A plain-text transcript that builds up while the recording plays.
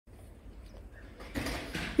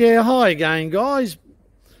Yeah, hi again, guys.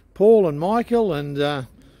 Paul and Michael and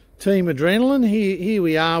Team Adrenaline. Here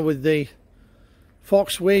we are with the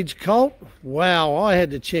Foxwedge colt. Wow, I had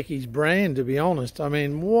to check his brand, to be honest. I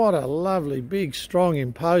mean, what a lovely, big, strong,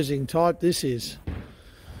 imposing type this is.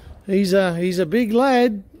 He's a big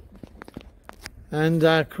lad,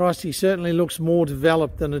 and Christ, he certainly looks more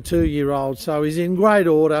developed than a 2-year-old. So he's in great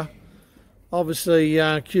order. Obviously,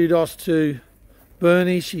 kudos to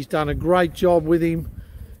Bernie. She's done a great job with him.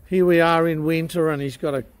 Here we are in winter, and he's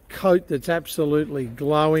got a coat that's absolutely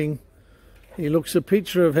glowing. He looks a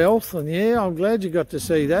picture of health, and yeah, I'm glad you got to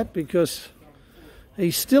see that, because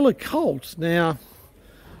he's still a colt. Now,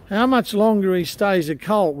 how much longer he stays a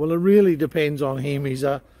colt, well, it really depends on him. He's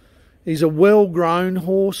a well-grown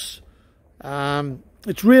horse.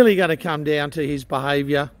 It's really going to come down to his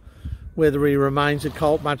behaviour, whether he remains a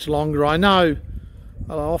colt much longer. I know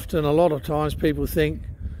a lot of times people think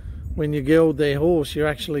when you geld their horse, you're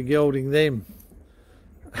actually gelding them.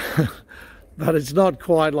 But it's not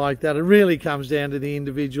quite like that. It really comes down to the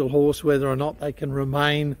individual horse, whether or not they can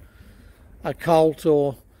remain a colt,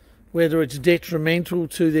 or whether it's detrimental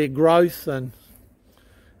to their growth and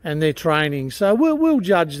their training. So we'll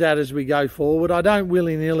judge that as we go forward. I don't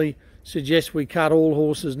willy-nilly suggest we cut all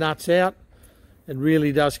horses' nuts out. It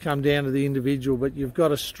really does come down to the individual, but you've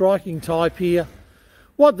got a striking type here.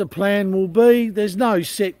 What the plan will be, there's no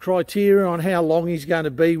set criteria on how long he's going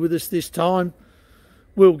to be with us this time.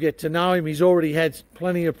 We'll get to know him. He's already had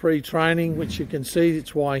plenty of pre-training, which you can see.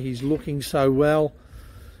 That's why he's looking so well.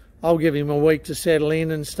 I'll give him a week to settle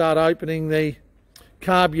in and start opening the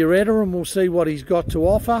carburettor, and we'll see what he's got to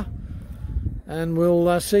offer. And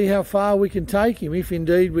we'll see how far we can take him, if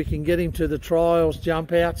indeed we can get him to the trials,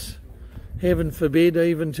 jump outs, heaven forbid,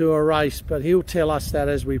 even to a race. But he'll tell us that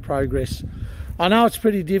as we progress. I know it's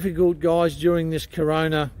pretty difficult, guys, during this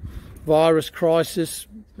coronavirus crisis.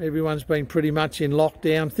 Everyone's been pretty much in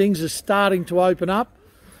lockdown. Things are starting to open up,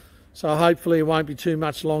 so hopefully it won't be too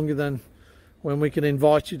much longer than when we can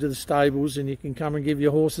invite you to the stables and you can come and give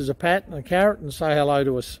your horses a pat and a carrot and say hello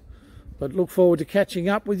to us. But look forward to catching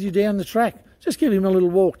up with you down the track. Just give him a little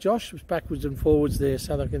walk, Josh, backwards and forwards there,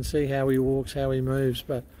 so they can see how he walks, how he moves.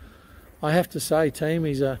 But I have to say, team,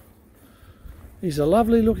 he's a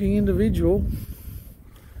lovely looking individual.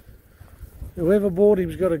 Whoever bought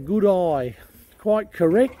him's got a good eye. Quite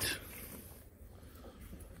correct.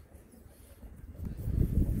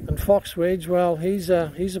 And Foxwedge, well, he's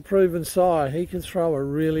a proven sire. He can throw a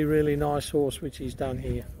really, really nice horse, which he's done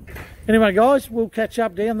here. Anyway, guys, we'll catch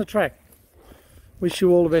up down the track. Wish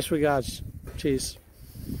you all the best regards. Cheers.